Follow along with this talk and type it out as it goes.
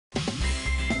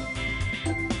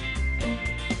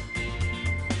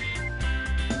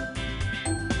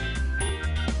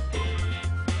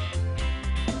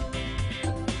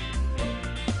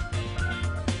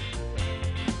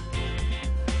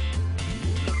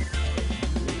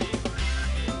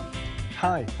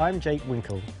Hi, I'm Jake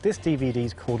Winkle. This DVD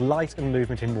is called Light and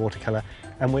Movement in Watercolour,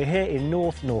 and we're here in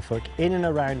North Norfolk, in and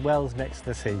around Wells next to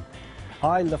the sea.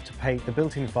 I love to paint the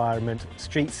built environment,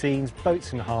 street scenes,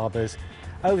 boats and harbours.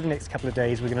 Over the next couple of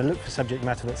days we're going to look for subject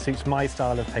matter that suits my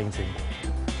style of painting.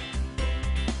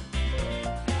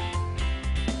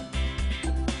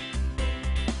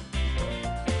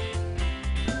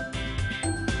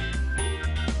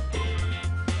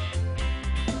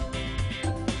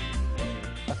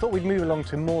 I thought we'd move along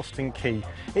to Morstan Quay.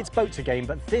 It's boats again,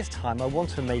 but this time I want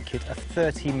to make it a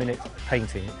 30-minute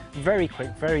painting. Very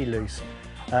quick, very loose.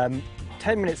 10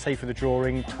 minutes say for the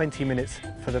drawing, 20 minutes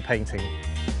for the painting.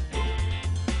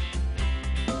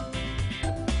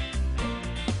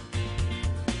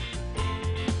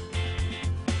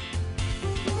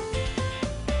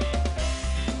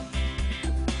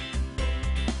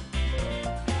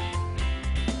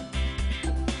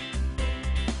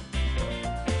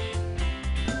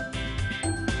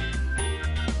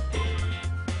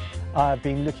 I've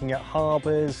been looking at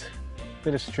harbours, a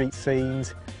bit of street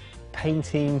scenes,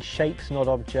 painting shapes not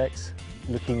objects,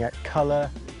 looking at colour,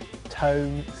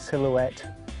 tone, silhouette.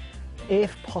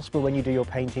 If possible, when you do your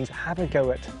paintings, have a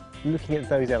go at looking at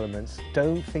those elements.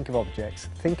 Don't think of objects,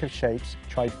 think of shapes,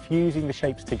 try fusing the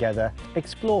shapes together,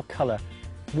 explore colour,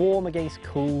 warm against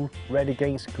cool, red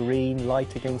against green,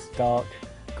 light against dark,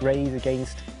 greys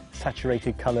against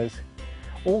saturated colours.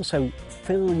 Also,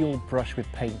 fill your brush with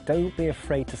paint. Don't be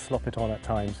afraid to slop it on at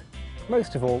times.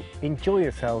 Most of all, enjoy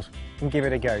yourselves and give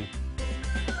it a go.